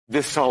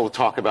This whole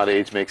talk about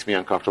age makes me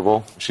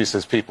uncomfortable. She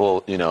says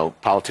people,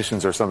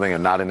 politicians or something are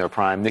not in their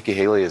prime. Nikki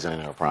Haley isn't in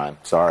her prime.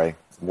 Sorry.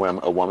 When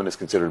a woman is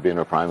considered to be in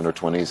her prime in her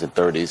 20s and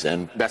 30s,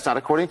 and that's not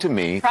according to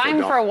me.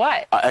 Prime for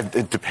what?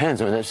 It depends.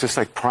 I mean, it's just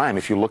like prime.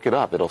 If you look it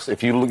up,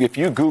 if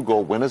you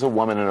Google when is a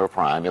woman in her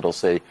prime, it'll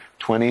say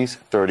 20s,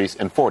 30s,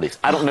 and 40s.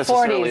 I don't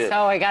necessarily. 40s.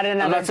 Oh, I got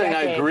another. I'm not saying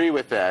I agree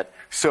with that.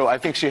 So I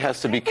think she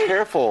has to be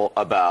careful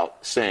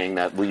about saying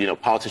that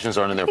politicians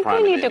aren't in their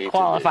prime. We need to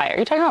qualify. Are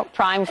you talking about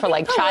prime for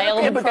like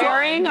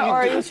childbearing, or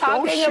are you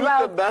talking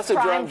about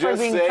prime for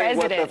being president?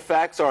 What the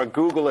facts are.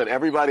 Google it.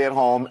 Everybody at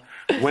home.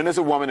 When is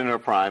a woman in her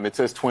prime? It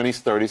says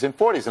 20s, 30s, and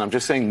 40s. And I'm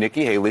just saying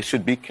Nikki Haley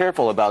should be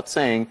careful about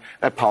saying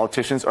that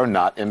politicians are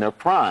not in their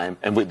prime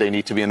and they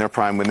need to be in their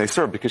prime when they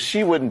serve, because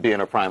she wouldn't be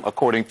in her prime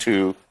according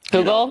to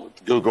Google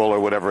or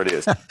whatever it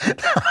is.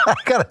 I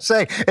gotta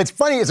say, it's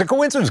funny. It's a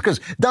coincidence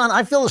because, Don,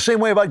 I feel the same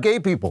way about gay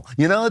people.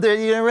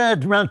 They're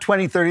around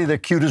 20, 30, they're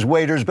cute as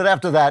waiters. But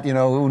after that,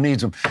 who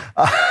needs them?